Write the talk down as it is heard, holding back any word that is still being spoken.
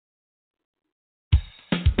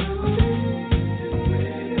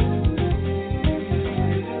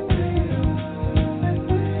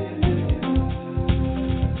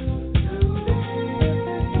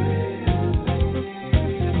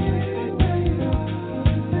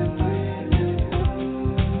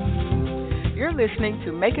You're listening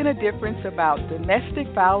to Making a Difference About Domestic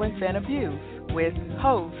Violence and Abuse with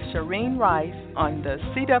host Shireen Rice on the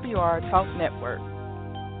CWR Talk Network.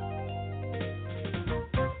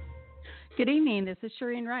 Good evening. This is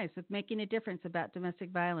Shireen Rice with Making a Difference About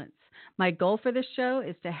Domestic Violence. My goal for this show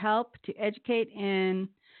is to help to educate in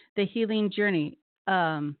the healing journey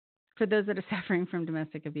for those that are suffering from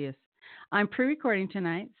domestic abuse. I'm pre-recording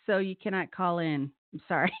tonight, so you cannot call in. I'm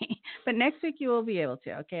sorry. But next week you will be able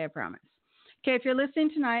to. Okay, I promise. Okay, if you're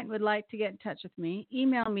listening tonight and would like to get in touch with me,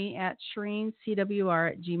 email me at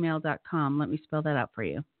ShireenCWR@gmail.com. Let me spell that out for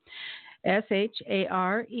you.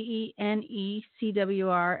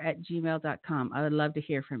 SHAREENECWR@gmail.com. I would love to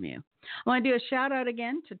hear from you. I want to do a shout out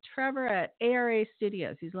again to Trevor at ARA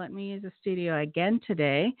Studios. He's letting me use the studio again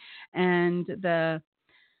today, and the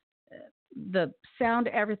sound,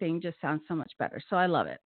 everything just sounds so much better. So I love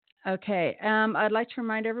it. Okay, I'd like to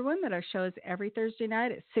remind everyone that our show is every Thursday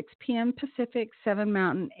night at 6 p.m. Pacific, 7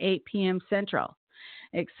 Mountain, 8 p.m. Central,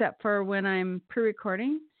 except for when I'm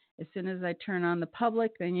pre-recording. As soon as I turn on the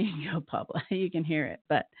public, then you can go public. You can hear it.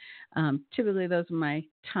 But typically those are my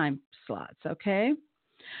time slots, okay?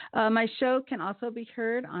 My show can also be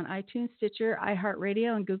heard on iTunes, Stitcher,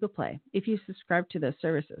 iHeartRadio, and Google Play if you subscribe to those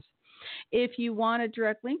services. If you want a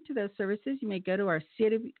direct link to those services, you may go to our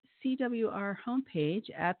CWR homepage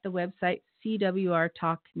at the website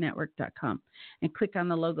cwrtalknetwork.com and click on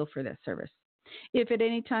the logo for that service. If at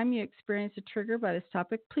any time you experience a trigger by this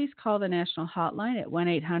topic, please call the national hotline at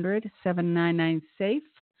 1-800-799-SAFE,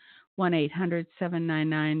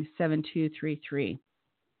 1-800-799-7233.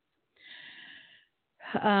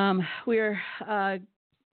 We're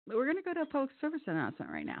going to go to a public service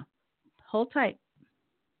announcement right now. Hold tight.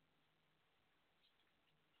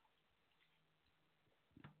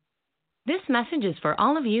 This message is for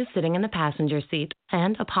all of you sitting in the passenger seat.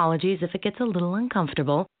 And apologies if it gets a little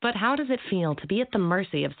uncomfortable, but how does it feel to be at the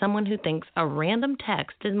mercy of someone who thinks a random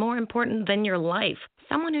text is more important than your life?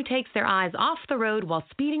 Someone who takes their eyes off the road while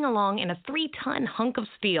speeding along in a 3-ton hunk of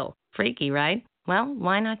steel. Freaky, right? Well,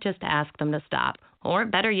 why not just ask them to stop? Or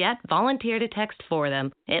better yet, volunteer to text for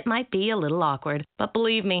them. It might be a little awkward, but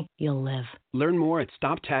believe me, you'll live. Learn more at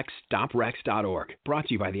stoptextstoprex.org. Brought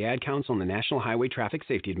to you by the Ad Council and the National Highway Traffic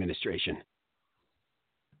Safety Administration.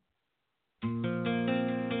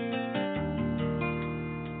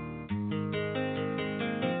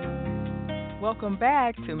 Welcome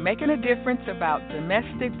back to Making a Difference About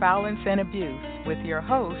Domestic Violence and Abuse with your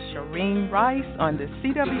host, Shireen Rice on the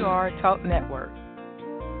CWR Talk Network.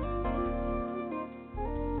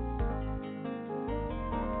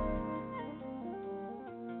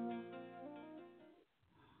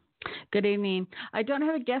 Good evening. I don't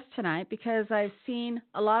have a guest tonight because I've seen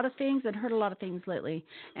a lot of things and heard a lot of things lately,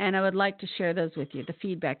 and I would like to share those with you, the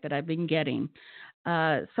feedback that I've been getting.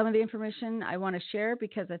 Some of the information I want to share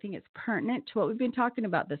because I think it's pertinent to what we've been talking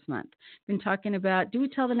about this month. We've been talking about, do we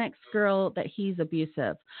tell the next girl that he's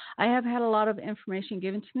abusive? I have had a lot of information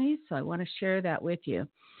given to me, so I want to share that with you.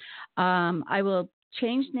 I will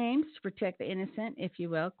change names to protect the innocent, if you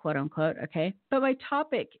will, quote unquote, okay? But my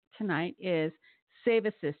topic tonight is save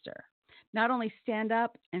a sister. Not only stand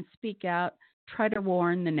up and speak out, try to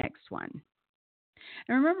warn the next one.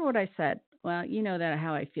 And remember what I said. Well, you know that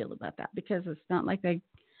how I feel about that because it's not like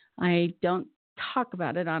I don't talk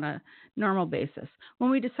about it on a normal basis. When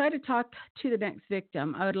we decide to talk to the next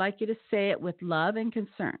victim, I would like you to say it with love and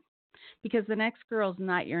concern because the next girl's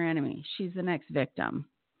not your enemy. She's the next victim.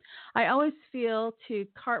 I always feel to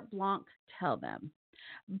carte blanche tell them,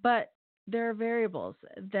 but there are variables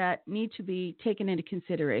that need to be taken into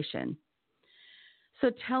consideration. So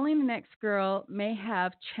telling the next girl may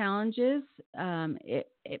have challenges.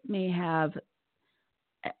 It may have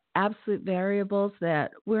absolute variables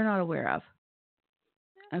that we're not aware of.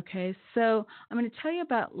 Okay, so I'm going to tell you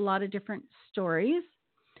about a lot of different stories,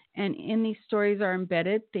 and in these stories are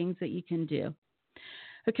embedded things that you can do.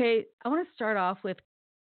 Okay, I want to start off with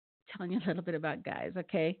telling you a little bit about guys,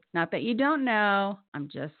 okay? Not that you don't know. I'm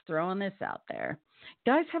just throwing this out there.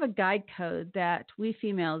 Guys have a guide code that we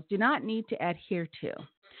females do not need to adhere to,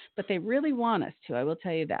 but they really want us to. I will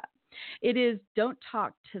tell you that. It is don't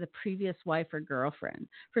talk to the previous wife or girlfriend.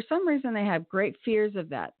 For some reason, they have great fears of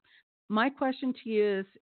that. My question to you is,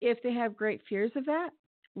 if they have great fears of that,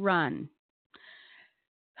 run.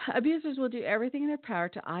 Abusers will do everything in their power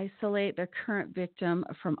to isolate their current victim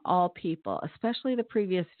from all people, especially the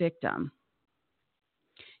previous victim.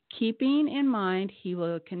 Keeping in mind, he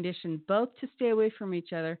will condition both to stay away from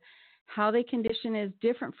each other. How they condition is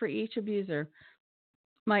different for each abuser.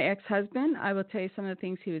 My ex-husband, I will tell you some of the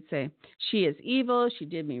things he would say. She is evil. She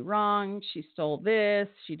did me wrong. She stole this.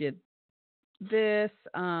 She did this.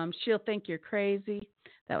 She'll think you're crazy.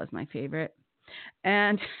 That was my favorite.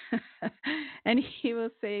 And and he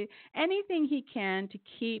will say anything he can to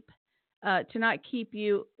keep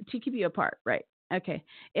you apart, right? Okay.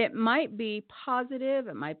 It might be positive,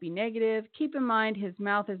 it might be negative. Keep in mind his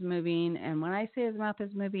mouth is moving, and when I say his mouth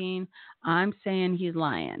is moving, I'm saying he's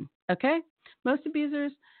lying. Okay? Most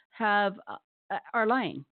abusers are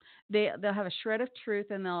lying. They'll have a shred of truth,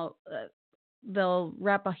 and they'll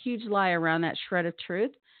wrap a huge lie around that shred of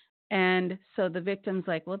truth. And so the victim's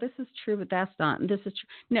like, well, this is true, but that's not. And this is true.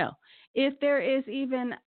 No. If there is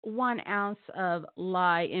even 1 ounce of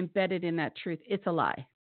lie embedded in that truth, it's a lie.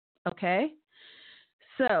 Okay?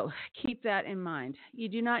 So keep that in mind. You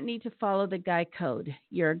do not need to follow the guy code.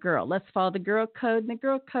 You're a girl. Let's follow the girl code. And the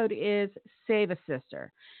girl code is save a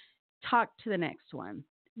sister. Talk to the next one.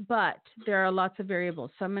 But there are lots of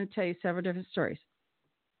variables. So I'm going to tell you several different stories.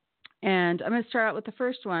 And I'm going to start out with the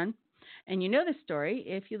first one. And you know the story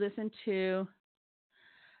if you listen to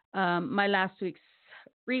my last week's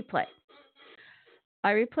replay.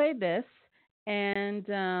 I replayed this, and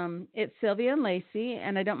it's Sylvia and Lacey,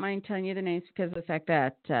 and I don't mind telling you the names because of the fact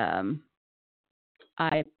that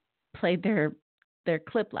I played their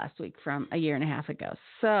clip last week from a year and a half ago.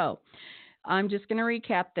 So I'm just going to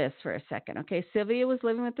recap this for a second. Okay, Sylvia was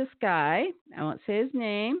living with this guy. I won't say his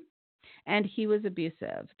name. And he was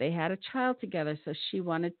abusive. They had a child together, so she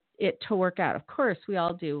wanted it to work out. Of course, we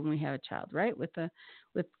all do when we have a child, right? With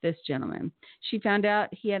this gentleman. She found out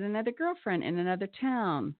he had another girlfriend in another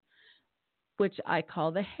town, which I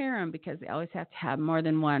call the harem because they always have to have more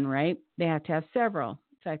than one, right? They have to have several.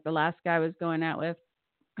 In fact, the last guy I was going out with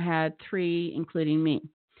had 3, including me.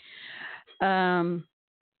 So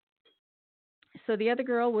the other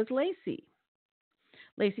girl was Lacey.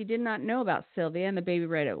 Lacey did not know about Sylvia and the baby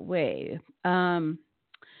right away. Due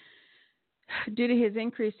to his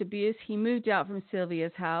increased abuse, he moved out from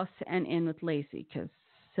Sylvia's house and in with Lacey because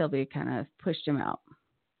Sylvia kind of pushed him out.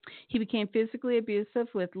 He became physically abusive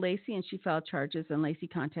with Lacey, and she filed charges, and Lacey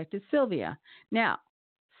contacted Sylvia. Now,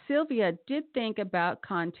 Sylvia did think about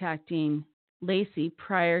contacting Lacey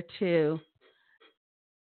prior to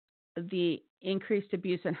the increased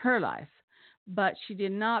abuse in her life, but she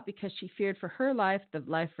did not because she feared for her life, the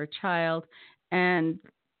life of her child, and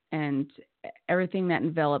everything that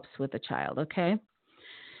envelops with a child, okay?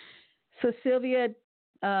 So Sylvia,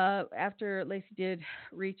 after Lacey did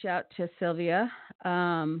reach out to Sylvia,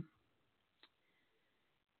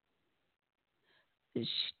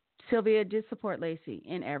 Sylvia did support Lacey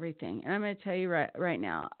in everything. And I'm going to tell you right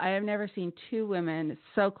now, I have never seen 2 women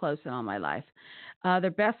so close in all my life.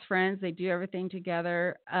 They're best friends. They do everything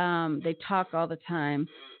together. They talk all the time.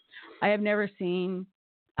 I've never seen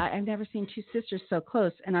 2 sisters so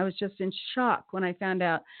close. And I was just in shock when I found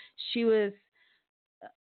out she was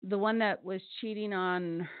the one that was cheating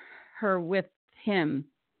on her with him.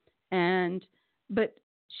 But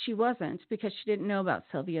she wasn't because she didn't know about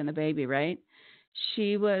Sylvia and the baby, right?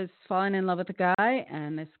 She was falling in love with a guy,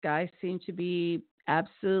 and this guy seemed to be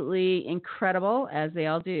absolutely incredible, as they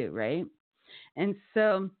all do, right? And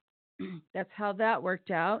so that's how that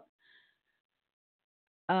worked out.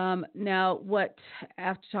 Now,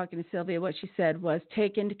 after talking to Sylvia, what she said was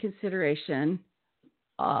take into consideration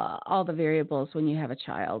all the variables when you have a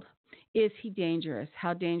child. Is he dangerous?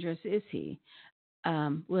 How dangerous is he?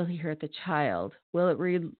 Will he hurt the child? Will it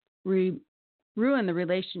ruin the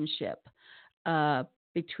relationship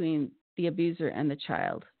between the abuser and the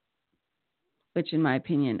child? Which, in my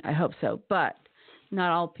opinion, I hope so. But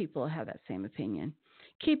not all people have that same opinion.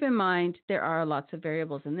 Keep in mind, there are lots of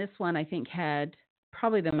variables. And this one, I think, had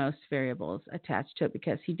probably the most variables attached to it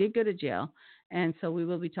because he did go to jail. And so we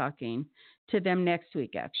will be talking to them next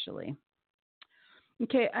week, actually.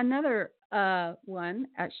 Okay, another one,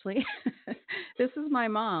 actually. This is my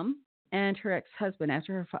mom and her ex-husband.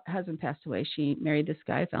 After her husband passed away, she married this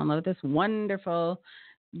guy, fell in love with this wonderful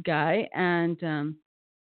guy, and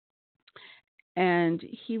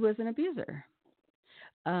he was an abuser.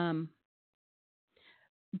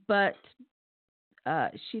 But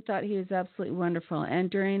she thought he was absolutely wonderful. And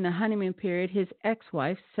during the honeymoon period, his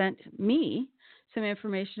ex-wife sent me some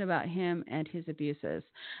information about him and his abuses.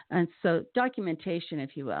 And so documentation,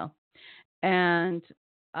 if you will. And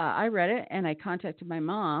I read it, and I contacted my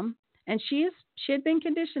mom. And she had been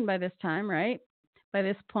conditioned by this time, right? By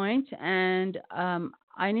this point, and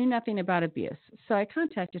I knew nothing about abuse. So I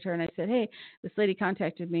contacted her and I said, hey, this lady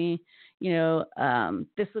contacted me,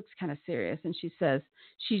 this looks kind of serious. And she says,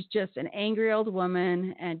 she's just an angry old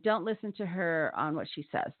woman and don't listen to her on what she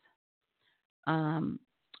says.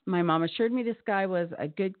 My mom assured me this guy was a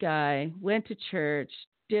good guy, went to church,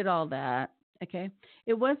 did all that. Okay.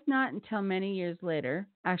 It was not until many years later,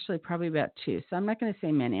 actually probably about 2. So I'm not going to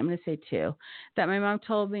say many. I'm going to say 2, that my mom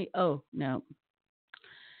told me, "Oh, no."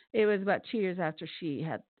 It was about 2 years after she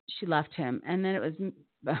left him, and then it was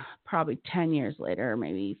probably 10 years later, or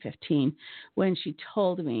maybe 15, when she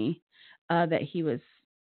told me that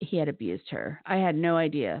he had abused her. I had no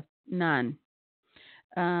idea, none.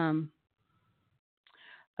 Um,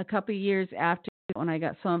 a couple of years after, when I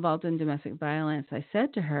got so involved in domestic violence, I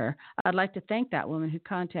said to her, "I'd like to thank that woman who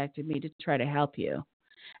contacted me to try to help you."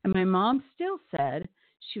 And my mom still said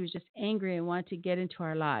she was just angry and wanted to get into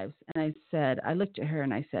our lives. And I looked at her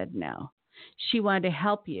and I said, "No." She wanted to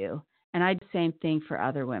help you. And I do the same thing for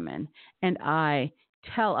other women. And I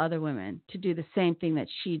tell other women to do the same thing that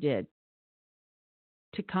she did,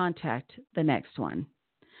 to contact the next one.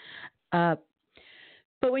 Uh,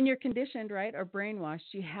 but when you're conditioned, right, or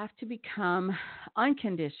brainwashed, you have to become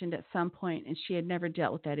unconditioned at some point. And she had never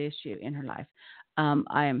dealt with that issue in her life.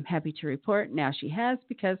 I am happy to report now she has,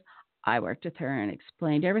 because I worked with her and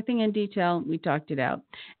explained everything in detail. We talked it out.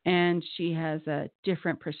 And she has a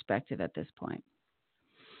different perspective at this point.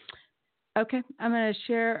 Okay, I'm going to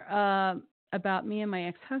share about me and my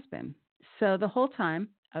ex-husband. So the whole time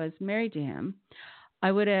I was married to him,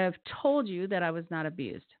 I would have told you that I was not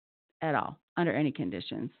abused at all, under any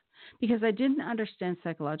conditions, because I didn't understand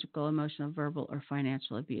psychological, emotional, verbal, or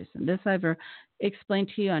financial abuse. And this I've explained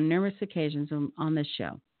to you on numerous occasions on this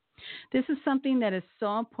show. This is something that is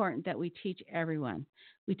so important that we teach everyone.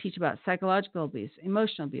 We teach about psychological abuse,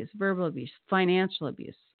 emotional abuse, verbal abuse, financial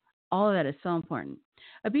abuse. All of that is so important.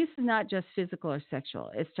 Abuse is not just physical or sexual.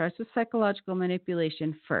 It starts with psychological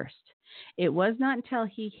manipulation first. It was not until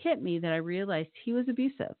he hit me that I realized he was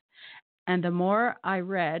abusive. And the more I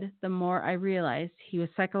read, the more I realized he was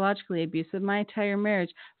psychologically abusive my entire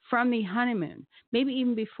marriage, from the honeymoon, maybe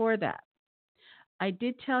even before that. I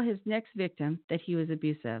did tell his next victim that he was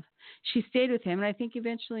abusive. She stayed with him, and I think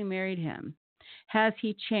eventually married him. Has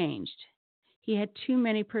he changed? He had too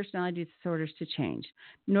many personality disorders to change,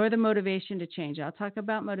 nor the motivation to change. I'll talk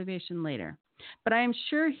about motivation later. But I am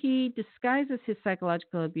sure he disguises his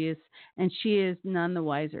psychological abuse, and she is none the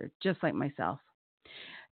wiser, just like myself.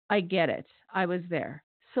 I get it. I was there.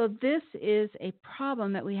 So this is a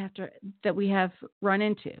problem that we have run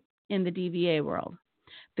into in the DVA world.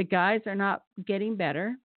 The guys are not getting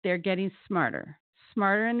better. They're getting smarter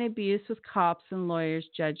in the abuse with cops and lawyers,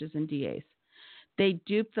 judges, and DAs. They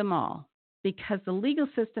dupe them all because the legal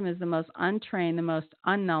system is the most untrained, the most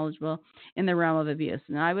unknowledgeable in the realm of abuse.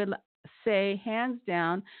 And I would say, hands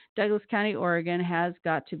down, Douglas County, Oregon has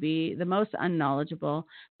got to be the most unknowledgeable.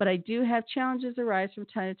 But I do have challenges arise from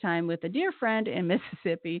time to time with a dear friend in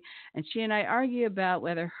Mississippi, and she and I argue about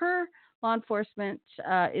whether her law enforcement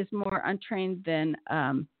is more untrained than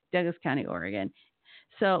Douglas County, Oregon.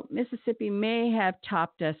 So Mississippi may have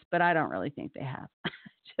topped us, but I don't really think they have.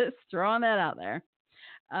 Just throwing that out there.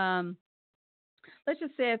 Let's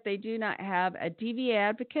just say if they do not have a DVA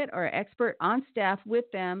advocate or expert on staff with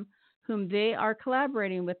them whom they are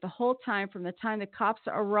collaborating with the whole time, from the time the cops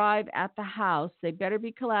arrive at the house, they better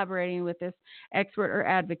be collaborating with this expert or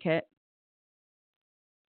advocate.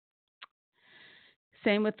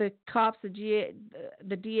 Same with the cops, the DA,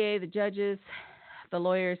 the judges, the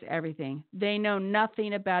lawyers, everything. They know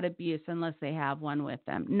nothing about abuse unless they have one with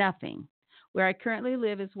them. Nothing. Where I currently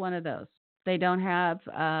live is one of those. They don't have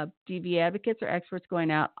DVA advocates or experts going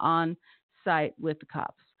out on site with the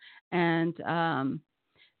cops. And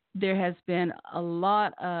there has been a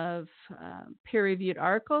lot of peer-reviewed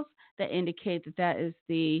articles that indicate that that is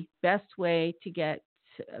the best way to get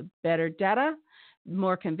better data,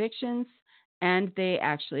 more convictions, and they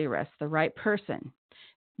actually arrest the right person.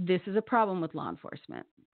 This is a problem with law enforcement.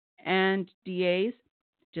 And DAs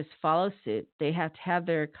just follow suit. They have to have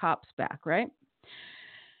their cops back, right?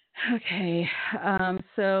 Okay,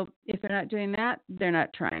 so if they're not doing that, they're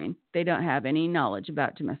not trying. They don't have any knowledge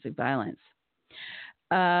about domestic violence.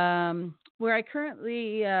 Where I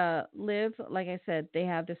currently live, like I said, they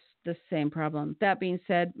have the same problem. That being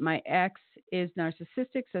said, my ex is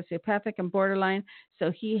narcissistic, sociopathic, and borderline,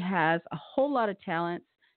 so he has a whole lot of talents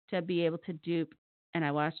to be able to dupe, and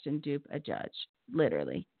I watched him dupe a judge,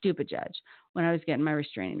 literally dupe a judge when I was getting my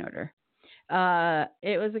restraining order.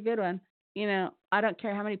 It was a good one. You know, I don't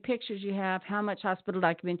care how many pictures you have, how much hospital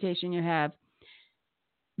documentation you have.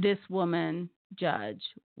 This woman judge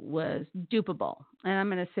was dupeable. And I'm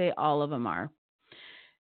going to say all of them are.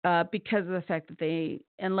 Because of the fact that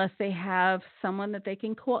unless they have someone that they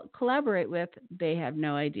can collaborate with, they have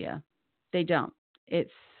no idea. They don't.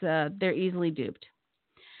 They're easily duped.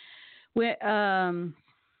 Women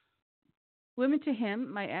to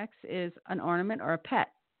him, my ex, is an ornament or a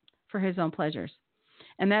pet for his own pleasures.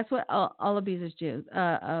 And that's what all abusers do.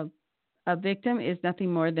 A victim is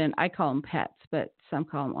nothing more than, I call them pets, but some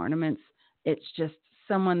call them ornaments. It's just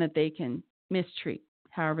someone that they can mistreat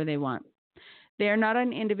however they want. They are not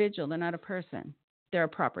an individual. They're not a person. They're a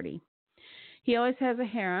property. He always has a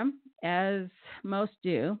harem, as most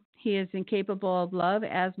do. He is incapable of love,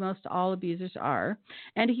 as most all abusers are.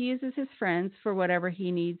 And he uses his friends for whatever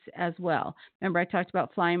he needs as well. Remember, I talked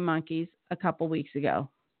about flying monkeys a couple weeks ago.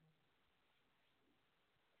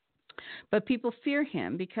 But people fear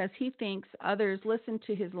him because he thinks others listen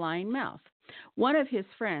to his lying mouth. One of his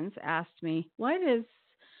friends asked me, why does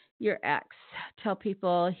your ex tell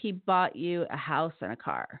people he bought you a house and a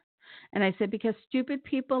car? And I said, because stupid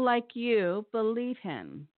people like you believe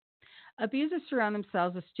him. Abusers surround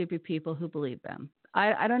themselves with stupid people who believe them.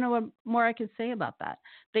 I don't know what more I can say about that.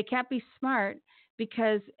 They can't be smart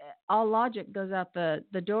because all logic goes out the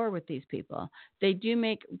door with these people. They do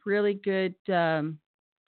make really good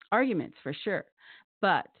arguments for sure,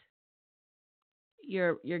 but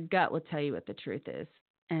your gut will tell you what the truth is,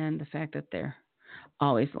 and the fact that they're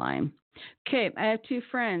always lying. Okay, I have two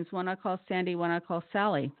friends. One I call Sandy, one I call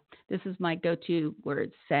Sally. This is my go-to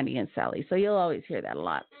words, Sandy and Sally. So you'll always hear that a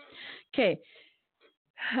lot. Okay,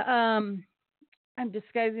 I'm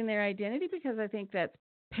disguising their identity because I think that's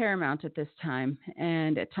paramount at this time,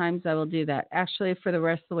 and at times I will do that. Actually, for the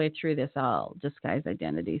rest of the way through this, I'll disguise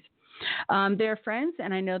identities. They're friends,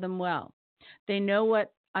 and I know them well. They know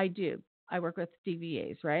what I do. I work with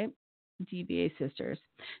DBAs, right? DBA sisters.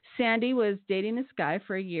 Sandy was dating this guy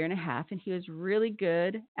for a year and a half, and he was really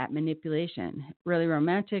good at manipulation. Really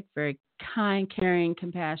romantic, very kind, caring,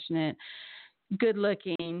 compassionate,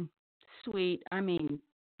 good-looking, sweet. I mean,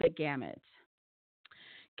 the gamut.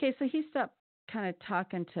 Okay, so he stopped kind of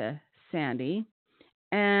talking to Sandy,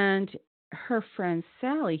 and her friend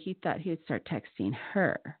Sally, he thought he would start texting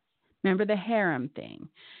her. Remember the harem thing?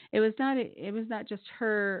 It was not just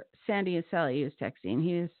her, Sandy and Sally he was texting.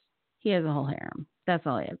 He has a whole harem. That's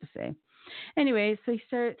all I have to say. Anyway, so he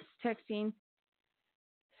starts texting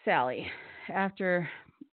Sally after,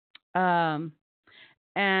 and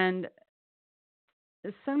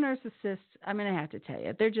some narcissists, I'm going to have to tell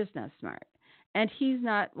you, they're just not smart. And he's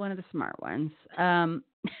not one of the smart ones.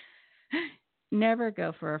 Never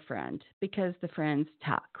go for a friend because the friends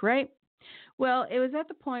talk, right? Well, it was at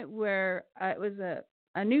the point where it was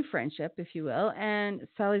a new friendship, if you will, and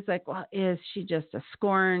Sally's like, well, is she just a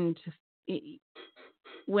scorned,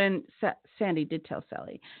 when Sandy did tell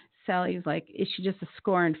Sally, Sally's like, is she just a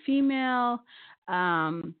scorned female?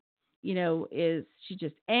 Is she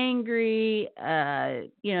just angry?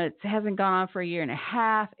 It hasn't gone on for a year and a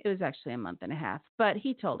half. It was actually a month and a half, but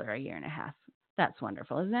he told her a year and a half. That's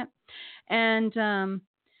wonderful, isn't it? And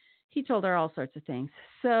he told her all sorts of things.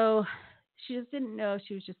 So she just didn't know if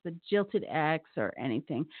she was just a jilted ex or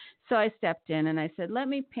anything. So I stepped in and I said, let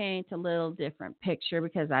me paint a little different picture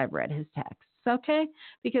because I've read his texts, okay?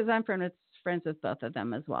 Because I'm friends with both of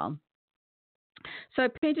them as well. So I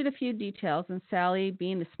painted a few details, and Sally,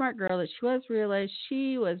 being the smart girl that she was, realized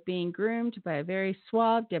she was being groomed by a very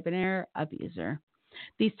suave, debonair abuser.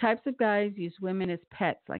 These types of guys use women as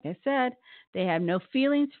pets. Like I said, they have no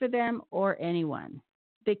feelings for them or anyone.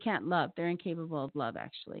 They can't love. They're incapable of love,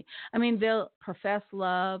 actually. I mean, they'll profess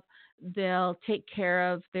love. They'll take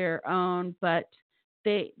care of their own, but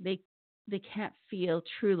they can't feel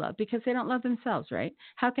true love because they don't love themselves, right?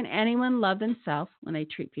 How can anyone love themselves when they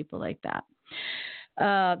treat people like that?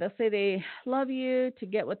 They'll say they love you to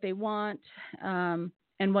get what they want and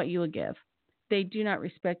what you will give. They do not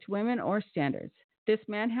respect women or standards. This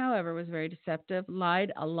man, however, was very deceptive,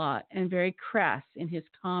 lied a lot, and very crass in his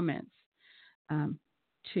comments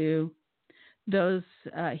to those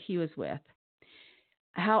he was with.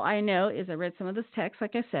 How I know is I read some of this text,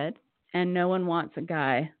 like I said, and no one wants a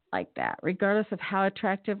guy like that, regardless of how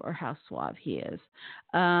attractive or how suave he is.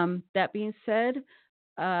 That being said,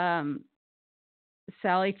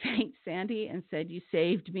 Sally thanked Sandy and said, you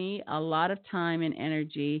saved me a lot of time and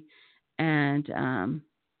energy, and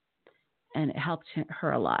it helped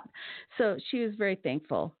her a lot. So she was very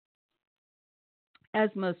thankful, as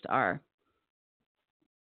most are.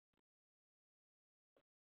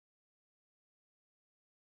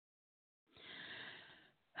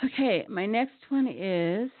 Okay, my next one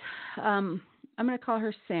is, I'm going to call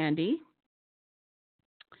her Sandy.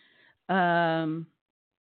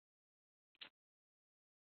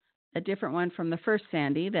 A different one from the first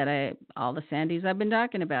Sandy all the Sandys I've been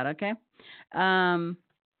talking about, okay?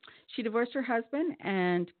 She divorced her husband,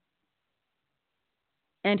 and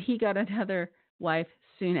he got another wife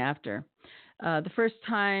soon after. The first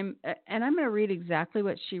time, and I'm going to read exactly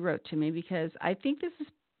what she wrote to me because I think this is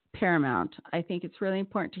paramount. I think it's really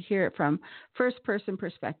important to hear it from first-person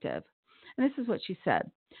perspective. And this is what she said.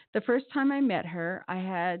 The first time I met her, I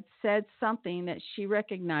had said something that she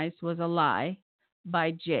recognized was a lie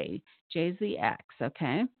by Jay. Jay's the ex,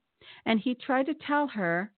 okay? And he tried to tell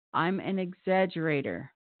her I'm an exaggerator.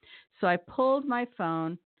 So I pulled my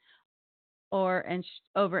phone over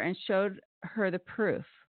and showed her the proof.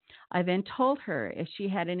 I then told her if she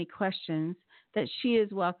had any questions that she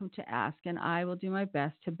is welcome to ask, and I will do my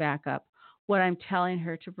best to back up what I'm telling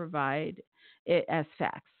her to provide it as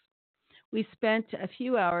facts. We spent a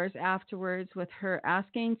few hours afterwards with her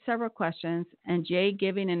asking several questions and Jay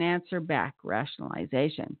giving an answer back,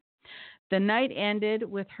 rationalization. The night ended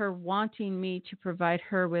with her wanting me to provide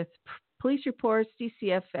her with police reports,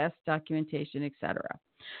 DCFS documentation, etc.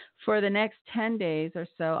 For the next 10 days or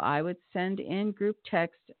so, I would send in group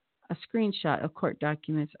text a screenshot of court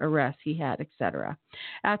documents, arrests he had, etc.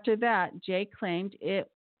 After that, Jay claimed it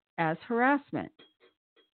as harassment.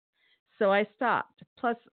 So I stopped.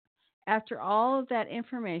 Plus, after all of that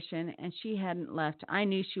information and she hadn't left, I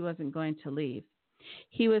knew she wasn't going to leave.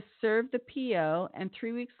 He was served the PO, and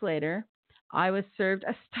 3 weeks later, I was served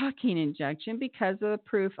a stalking injunction because of the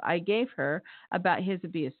proof I gave her about his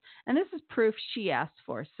abuse. And this is proof she asked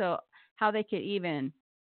for. So how they could even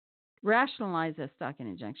rationalize a stalking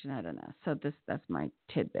injunction, I don't know. So that's my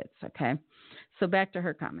tidbits, okay? So back to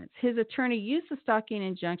her comments. His attorney used the stalking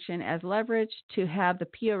injunction as leverage to have the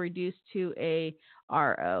PO reduced to a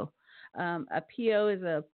RO. A PO is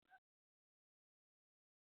a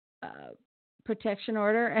protection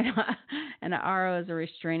order, and an RO is a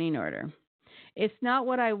restraining order. It's not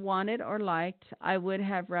what I wanted or liked. I would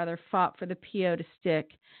have rather fought for the PO to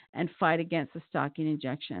stick and fight against the stalking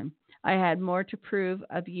injunction. I had more to prove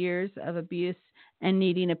of years of abuse and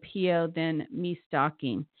needing a PO than me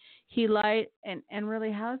stalking. He lied, and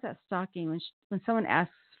really, how is that stalking? When someone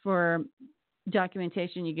asks for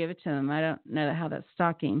documentation, you give it to them. I don't know how that's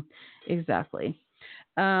stalking exactly.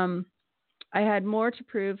 I had more to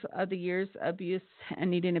prove of the years of abuse and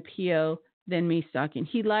needing a PO than me stalking.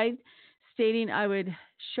 He lied, stating I would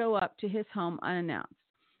show up to his home unannounced.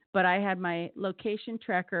 But I had my location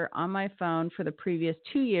tracker on my phone for the previous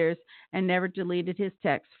 2 years and never deleted his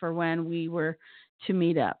text for when we were to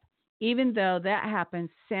meet up. Even though that happened,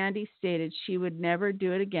 Sandy stated she would never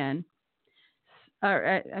do it again.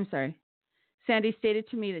 Sandy stated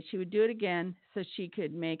to me that she would do it again so she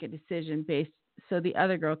could make a decision so the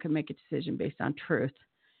other girl could make a decision based on truth.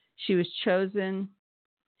 She has chosen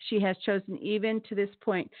even to this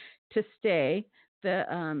point to stay,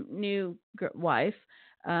 the new wife,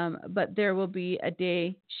 but there will be a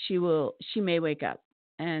day she may wake up.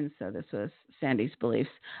 And so this was Sandy's beliefs.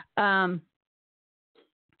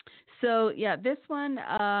 This one,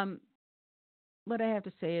 what I have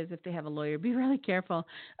to say is if they have a lawyer, be really careful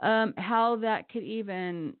how that could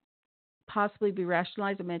even possibly be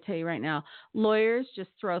rationalized. I'm going to tell you right now, lawyers just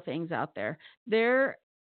throw things out there. They're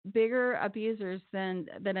bigger abusers than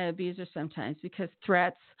an abuser sometimes because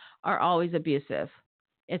threats are always abusive.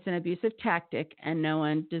 It's an abusive tactic, and no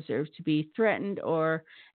one deserves to be threatened or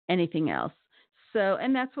anything else. So,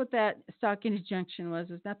 and that's what that stalking injunction was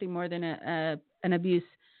nothing more than an abuse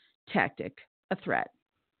tactic, a threat.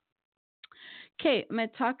 Okay, I'm going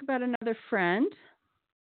to talk about another friend.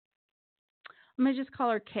 I'm going to just call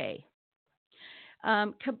her Kay.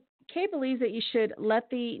 Kay believes that you should let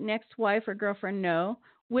the next wife or girlfriend know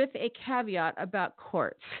with a caveat about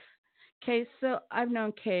courts. Okay, so I've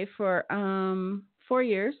known Kay for 4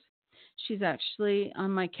 years. She's actually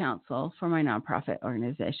on my council for my nonprofit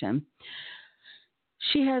organization.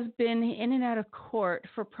 She has been in and out of court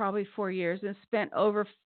for probably 4 years and spent over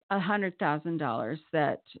 $100,000.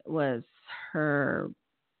 That was her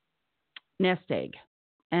nest egg.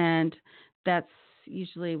 And that's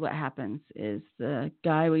usually what happens is the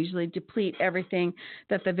guy will usually deplete everything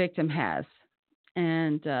that the victim has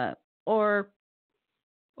and or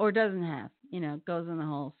doesn't have, goes in the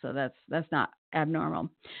hole. So that's not abnormal.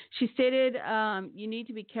 She stated you need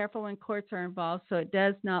to be careful when courts are involved so it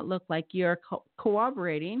does not look like you're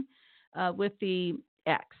cooperating with the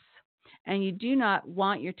ex. And you do not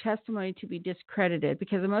want your testimony to be discredited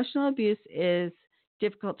because emotional abuse is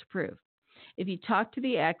difficult to prove. If you talk to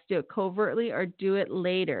the ex, do it covertly or do it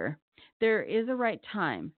later. There is a right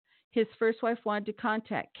time. His first wife wanted to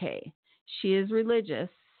contact Kay. She is religious.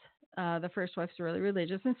 The first wife's really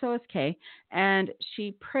religious, and so is Kay. And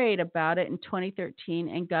she prayed about it in 2013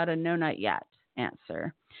 and got a no, not yet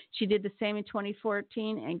answer. She did the same in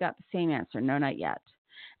 2014 and got the same answer, no, not yet.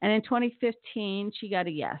 And in 2015, she got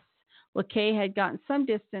a yes. Well, Kay had gotten some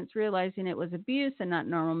distance, realizing it was abuse and not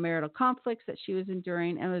normal marital conflicts that she was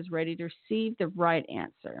enduring, and was ready to receive the right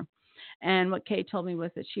answer. And what Kay told me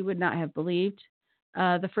was that she would not have believed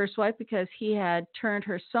the first wife, because he had turned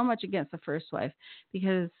her so much against the first wife,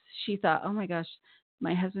 because she thought, oh my gosh,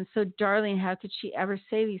 my husband's so darling. How could she ever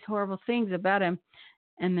say these horrible things about him?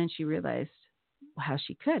 And then she realized how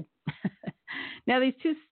she could. Now, these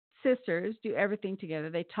two sisters do everything together.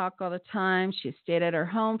 They talk all the time. She stayed at her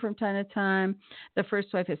home from time to time. The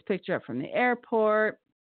first wife has picked her up from the airport.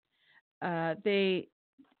 Kay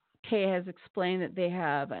has explained that they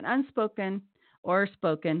have an unspoken or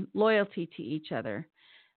spoken loyalty to each other.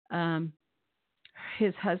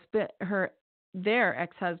 His husband, their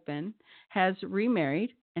ex-husband, has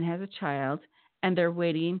remarried and has a child, and they're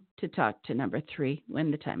waiting to talk to number 3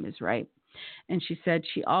 when the time is right. And she said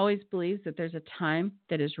she always believes that there's a time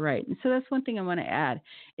that is right. And so that's one thing I want to add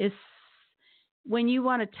is when you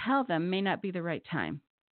want to tell them may not be the right time.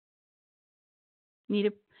 You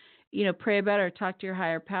need to, pray about it or talk to your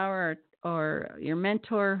higher power or your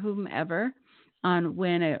mentor, whomever, on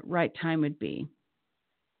when a right time would be.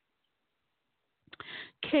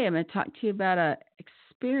 Okay, I'm going to talk to you about an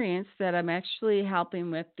experience that I'm actually helping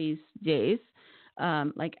with these days,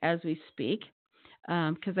 like as we speak,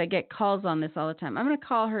 because I get calls on this all the time. I'm going to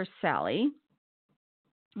call her Sally.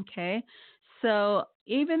 Okay, so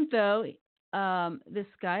even though this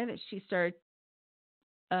guy that she's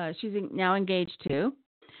now engaged to,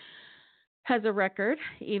 has a record,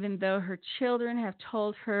 even though her children have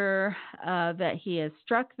told her that he has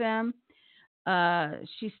struck them,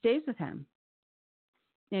 she stays with him.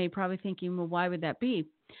 Now, you're probably thinking, well, why would that be?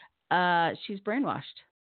 She's brainwashed.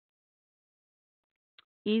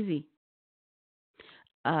 Easy.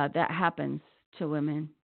 That happens to women.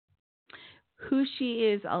 Who she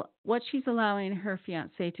is, what she's allowing her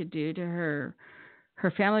fiancé to do to her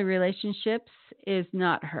family relationships is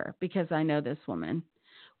not her, because I know this woman.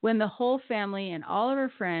 When the whole family and all of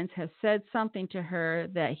her friends have said something to her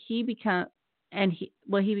that he becomes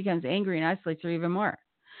angry and isolates her even more.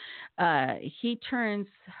 He turns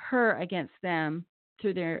her against them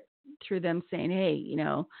through them saying, hey,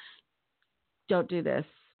 don't do this.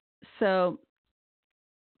 So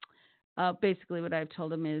basically what I've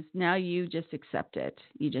told him is, now you just accept it.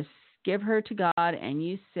 You just give her to God and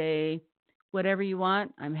you say, whatever you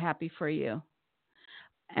want, I'm happy for you.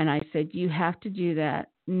 And I said, you have to do that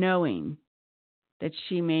knowing that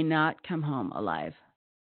she may not come home alive.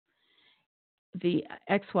 The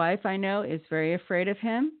ex-wife, I know, is very afraid of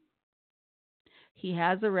him. He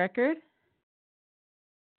has a record,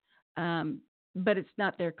 but it's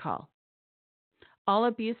not their call. All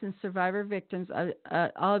abuse victims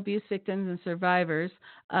and survivors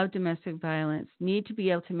of domestic violence need to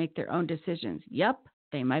be able to make their own decisions. Yep,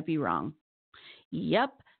 they might be wrong.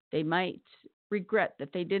 Yep, they might regret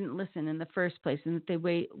that they didn't listen in the first place and that they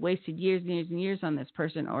wasted years and years and years on this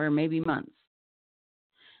person, or maybe months,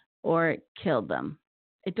 or it killed them.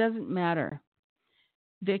 It doesn't matter.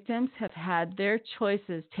 Victims have had their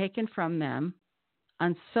choices taken from them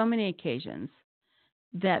on so many occasions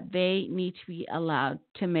that they need to be allowed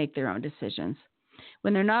to make their own decisions.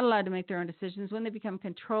 When they're not allowed to make their own decisions, when they become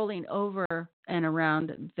controlling over and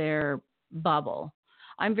around their bubble.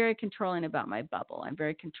 I'm very controlling about my bubble. I'm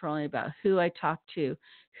very controlling about who I talk to,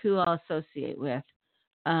 who I'll associate with.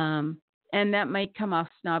 And that might come off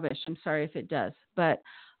snobbish. I'm sorry if it does. But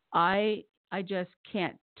I just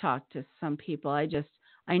can't talk to some people.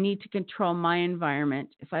 I need to control my environment.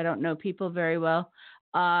 If I don't know people very well,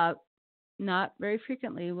 not very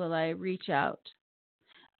frequently will I reach out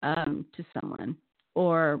to someone,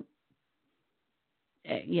 or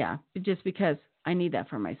just because I need that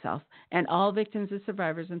for myself. And all victims and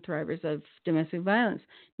survivors and thrivers of domestic violence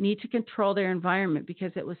need to control their environment,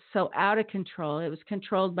 because it was so out of control. It was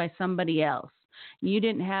controlled by somebody else. You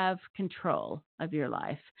didn't have control of your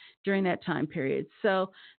life during that time period. So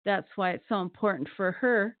that's why it's so important for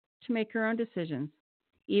her to make her own decisions,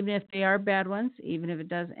 even if they are bad ones, even if it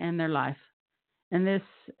does end their life. And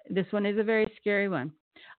this one is a very scary one.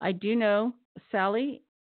 I do know Sally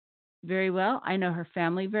very well. I know her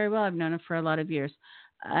family very well. I've known her for a lot of years.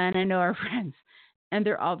 And I know our friends. And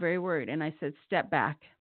they're all very worried. And I said, step back.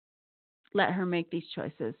 Let her make these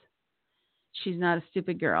choices. She's not a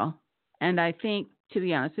stupid girl. And I think, to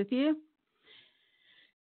be honest with you,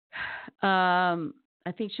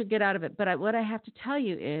 I think she'll get out of it. But what I have to tell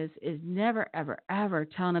you is never, ever, ever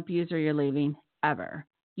tell an abuser you're leaving, ever.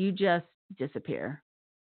 You just disappear.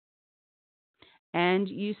 And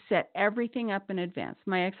you set everything up in advance.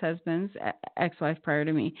 My ex-husband's ex-wife prior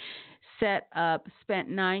to me spent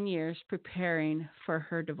 9 years preparing for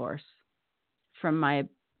her divorce from my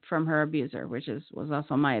from her abuser, which was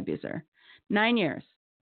also my abuser. 9 years.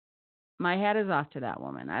 My hat is off to that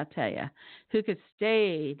woman, I'll tell you. Who could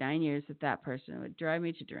stay 9 years with that person? It would drive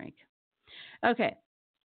me to drink. Okay,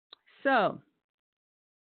 so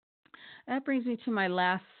that brings me to my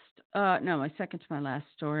my second to my last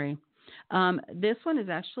story. This one is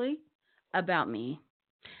actually about me.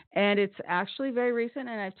 And it's actually very recent,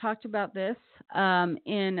 and I've talked about this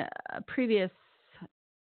in previous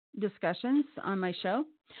discussions on my show.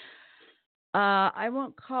 I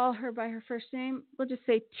won't call her by her first name. We'll just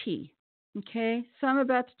say T. Okay? So I'm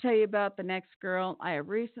about to tell you about the next girl I have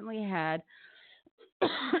recently had,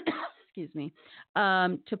 excuse me,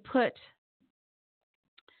 to put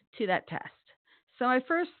to that test. So my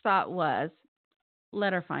first thought was,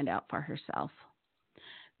 let her find out for herself.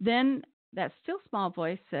 Then that still small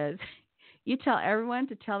voice says, you tell everyone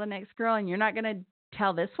to tell the next girl and you're not going to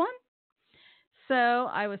tell this one? So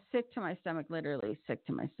I was sick to my stomach, literally sick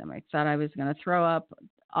to my stomach. Thought I was going to throw up.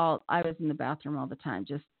 I was in the bathroom all the time,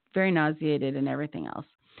 just very nauseated and everything else.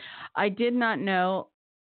 I did not know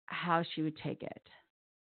how she would take it.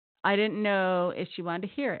 I didn't know if she wanted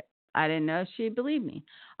to hear it. I didn't know if she believed me.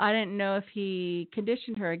 I didn't know if he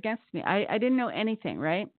conditioned her against me. I didn't know anything,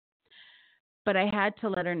 right? But I had to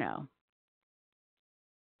let her know.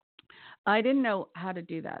 I didn't know how to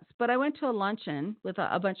do that. But I went to a luncheon with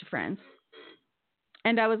a bunch of friends,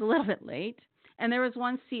 and I was a little bit late, and there was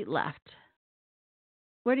one seat left.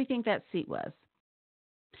 Where do you think that seat was?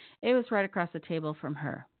 It was right across the table from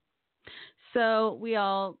her. So we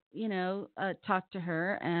all, talked to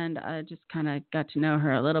her, and just kind of got to know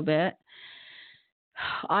her a little bit.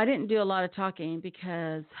 I didn't do a lot of talking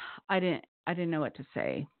because I didn't know what to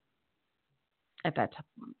say at that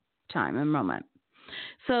time and moment.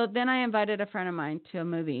 So then I invited a friend of mine to a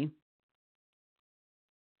movie,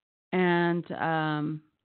 and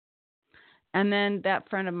then that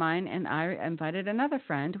friend of mine and I invited another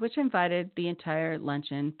friend, which invited the entire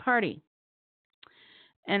luncheon party.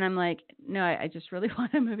 And I'm like, no, I just really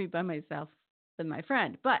want a movie by myself with my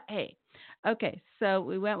friend. But hey, okay, so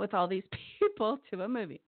we went with all these people to a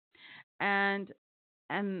movie, and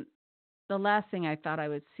the last thing I thought I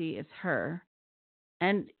would see is her.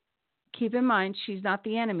 And keep in mind, she's not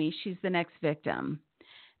the enemy. She's the next victim.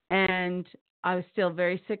 And I was still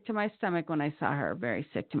very sick to my stomach when I saw her, very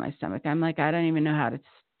sick to my stomach. I'm like, I don't even know how to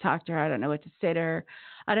talk to her. I don't know what to say to her.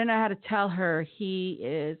 I don't know how to tell her he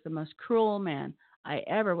is the most cruel man I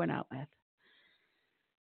ever went out with.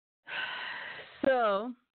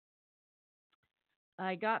 So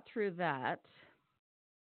I got through that.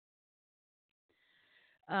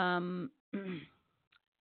 So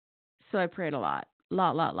I prayed a lot.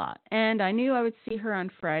 And I knew I would see her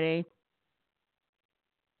on Friday,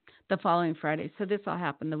 the following Friday. So this all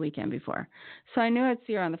happened the weekend before. So I knew I'd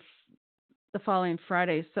see her on the following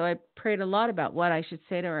Friday. So I prayed a lot about what I should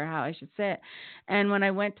say to her, how I should say it. And when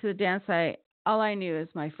I went to the dance, all I knew is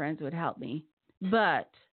my friends would help me. But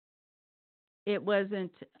it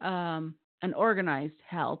wasn't an organized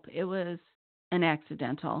help. It was an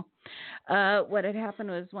accidental. What had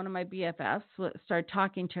happened was one of my BFFs started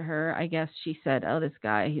talking to her. I guess she said, oh, this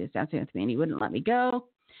guy, he was dancing with me and he wouldn't let me go.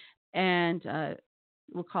 And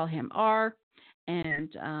we'll call him R.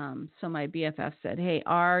 And so my BFF said, hey,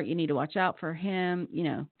 R, you need to watch out for him.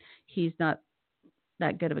 He's not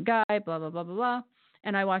that good of a guy, blah, blah, blah, blah, blah.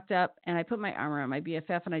 And I walked up and I put my arm around my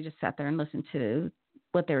BFF and I just sat there and listened to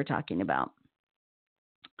what they were talking about.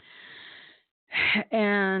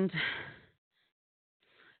 And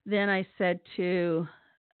then I said to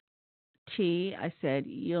T, I said,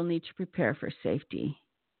 you'll need to prepare for safety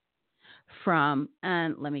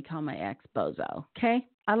and let me call my ex Bozo. Okay?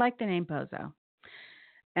 I like the name Bozo.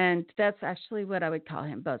 And that's actually what I would call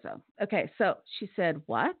him, Bozo. Okay, so she said,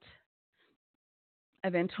 what? I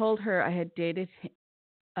then told her I have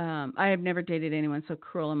never dated anyone so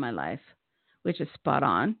cruel in my life, which is spot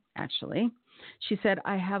on, actually. She said,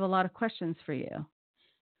 I have a lot of questions for you.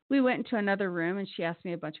 We went into another room and she asked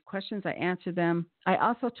me a bunch of questions. I answered them. I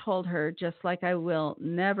also told her, just like I will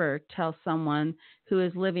never tell someone who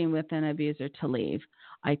is living with an abuser to leave,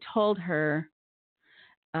 I told her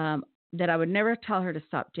that I would never tell her to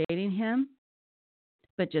stop dating him,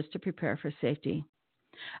 but just to prepare for safety.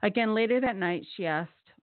 Again, later that night, she asked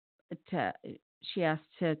to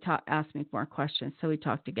ask me more questions, so we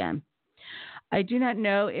talked again. I do not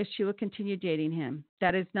know if she will continue dating him.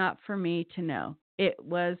 That is not for me to know. It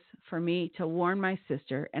was for me to warn my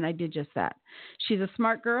sister, and I did just that. She's a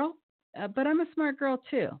smart girl, but I'm a smart girl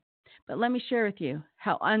too. But let me share with you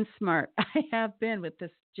how unsmart I have been with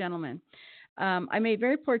this gentleman. I made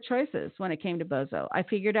very poor choices when it came to Bozo. I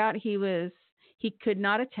figured out he He could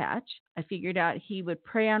not attach. I figured out he would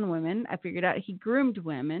prey on women. I figured out he groomed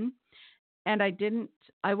women. And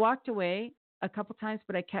I walked away a couple times,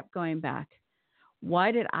 but I kept going back.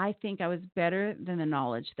 Why did I think I was better than the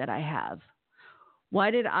knowledge that I have? Why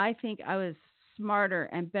did I think I was smarter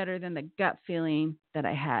and better than the gut feeling that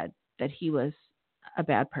I had that he was a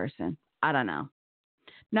bad person? I don't know.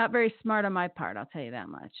 Not very smart on my part, I'll tell you that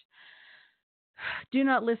much. Do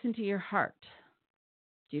not listen to your heart.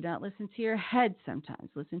 Do not listen to your head sometimes.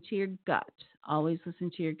 Listen to your gut. Always listen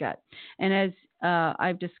to your gut. And as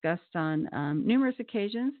I've discussed on numerous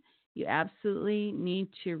occasions, you absolutely need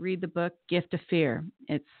to read the book Gift of Fear.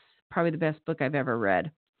 It's probably the best book I've ever read.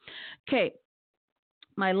 Okay,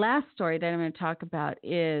 my last story that I'm going to talk about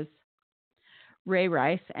is Ray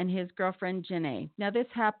Rice and his girlfriend, Janae. Now, this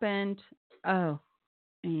happened, I'm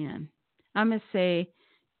going to say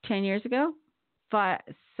 10 years ago,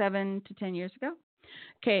 7 to 10 years ago.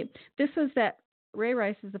 Okay, this was that Ray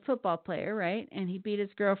Rice is a football player, right? And he beat his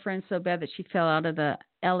girlfriend so bad that she fell out of the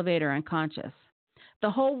elevator unconscious. The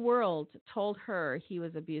whole world told her he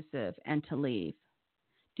was abusive and to leave.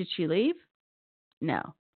 Did she leave? No,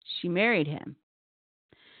 she married him.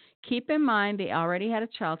 Keep in mind they already had a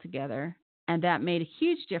child together, and that made a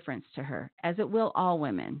huge difference to her, as it will all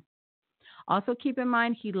women. Also keep in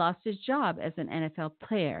mind he lost his job as an NFL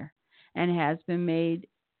player and has been made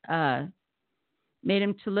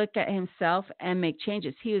him to look at himself and make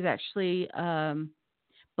changes. He was actually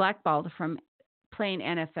blackballed from playing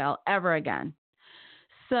NFL ever again.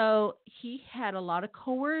 So he had a lot of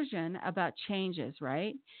coercion about changes,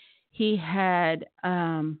 right? He had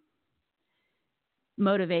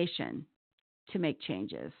motivation to make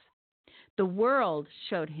changes. The world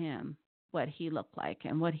showed him what he looked like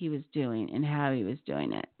and what he was doing and how he was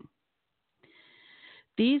doing it.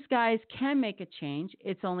 These guys can make a change.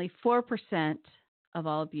 It's only 4% of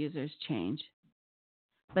all abusers change.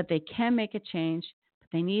 But they can make a change, but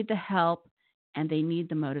they need the help and they need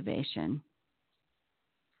the motivation.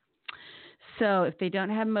 So if they don't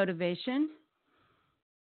have motivation,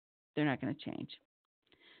 they're not going to change.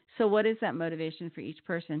 So what is that motivation for each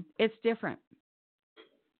person? It's different.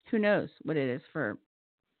 Who knows what it is for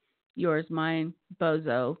yours, mine,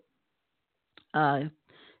 Bozo,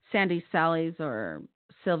 Sandy, Sally's, or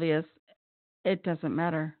Sylvia's? It doesn't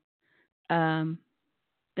matter.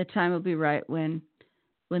 The time will be right when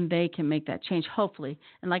they can make that change, hopefully.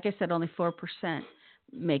 And like I said, only 4%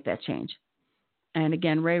 make that change. And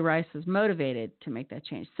again, Ray Rice is motivated to make that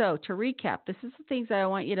change. So to recap, this is the things that I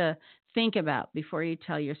want you to think about before you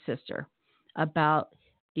tell your sister about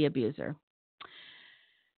the abuser.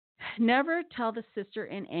 Never tell the sister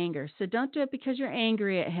in anger. So don't do it because you're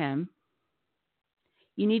angry at him.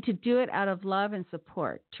 You need to do it out of love and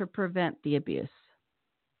support to prevent the abuse.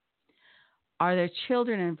 Are there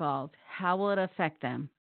children involved? How will it affect them?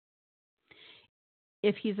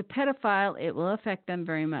 If he's a pedophile, it will affect them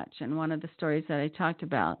very much. And one of the stories that I talked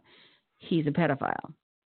about, he's a pedophile.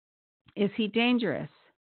 Is he dangerous?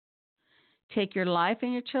 Take your life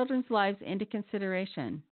and your children's lives into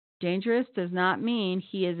consideration. Dangerous does not mean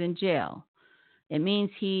he is in jail. It means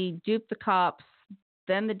he duped the cops,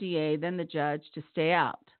 then the DA, then the judge to stay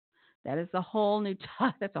out. That is a whole new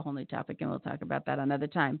that's a whole new topic, and we'll talk about that another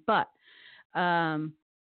time. But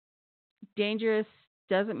dangerous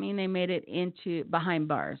doesn't mean they made it into behind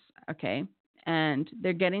bars, okay? And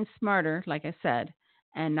they're getting smarter, like I said,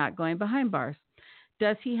 and not going behind bars.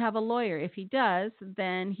 Does he have a lawyer? If he does,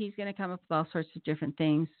 then he's going to come up with all sorts of different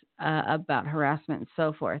things about harassment and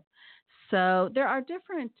so forth. So there are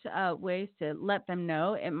different ways to let them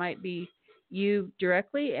know. It might be you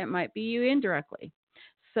directly. It might be you indirectly.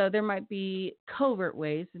 So there might be covert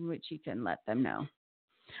ways in which you can let them know.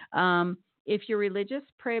 If you're religious,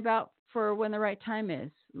 pray for when the right time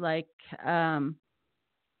is, like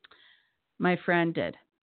my friend did.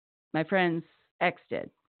 My friend's ex did.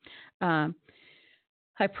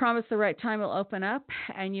 I promise the right time will open up,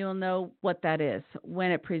 and you'll know what that is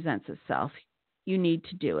when it presents itself. You need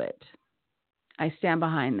to do it. I stand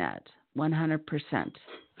behind that 100%.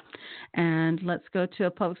 And let's go to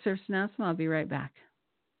a public service announcement. I'll be right back.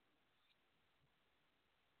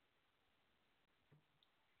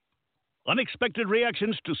 Unexpected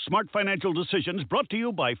reactions to smart financial decisions brought to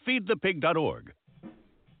you by feedthepig.org.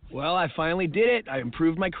 Well, I finally did it. I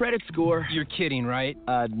improved my credit score. You're kidding, right?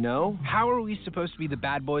 No. How are we supposed to be the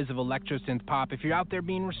bad boys of electro synth pop if you're out there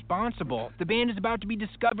being responsible? The band is about to be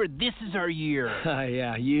discovered. This is our year.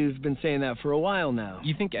 Yeah, you've been saying that for a while now.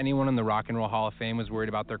 You think anyone in the Rock and Roll Hall of Fame was worried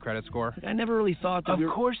about their credit score? I never really thought that. Of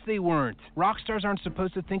course they weren't. Rock stars aren't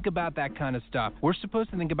supposed to think about that kind of stuff. We're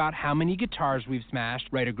supposed to think about how many guitars we've smashed,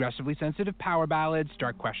 write aggressively sensitive power ballads,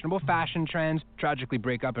 start questionable fashion trends, tragically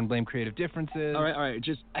break up and blame creative differences. All right.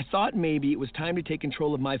 I thought maybe it was time to take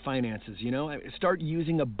control of my finances, you know? Start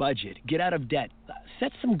using a budget. Get out of debt.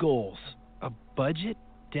 Set some goals. A budget?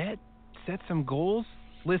 Debt? Set some goals?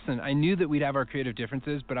 Listen, I knew that we'd have our creative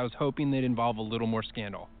differences, but I was hoping they'd involve a little more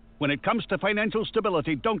scandal. When it comes to financial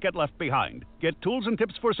stability, don't get left behind. Get tools and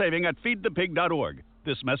tips for saving at feedthepig.org.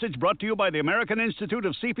 This message brought to you by the American Institute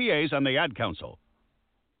of CPAs and the Ad Council.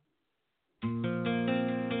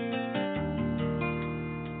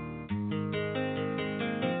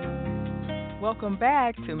 Welcome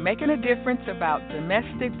back to Making a Difference About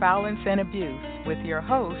Domestic Violence and Abuse with your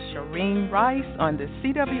host, Shireen Rice on the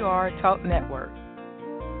CWR Talk Network.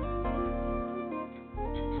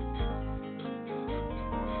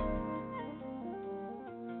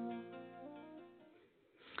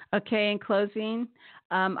 Okay, in closing,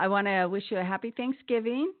 I want to wish you a happy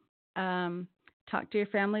Thanksgiving. Talk to your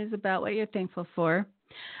families about what you're thankful for.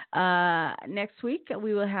 Next week,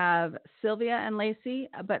 we will have Sylvia and Lacey,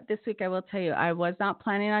 but this week I will tell you, I was not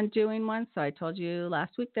planning on doing one, so I told you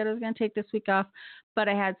last week that I was going to take this week off, but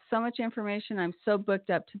I had so much information, I'm so booked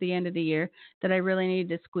up to the end of the year that I really needed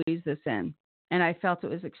to squeeze this in, and I felt it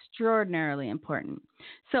was extraordinarily important.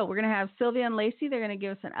 So we're going to have Sylvia and Lacey. They're going to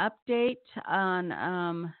give us an update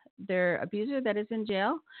on their abuser that is in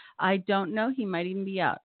jail. I don't know. He might even be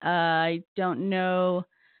out. I don't know.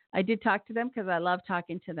 I did talk to them because I love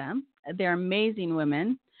talking to them. They're amazing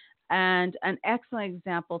women and an excellent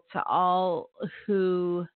example to all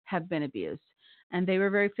who have been abused. And they were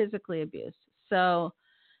very physically abused. So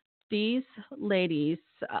these ladies,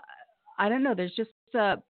 I don't know, there's just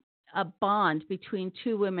a bond between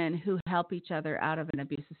two women who help each other out of an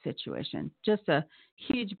abusive situation. Just a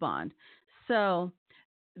huge bond. So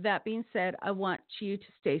that being said, I want you to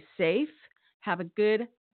stay safe, have a good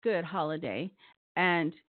holiday,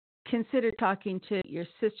 and consider talking to your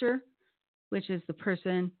sister, which is the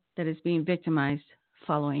person that is being victimized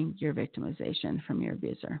following your victimization from your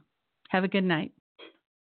abuser. Have a good night.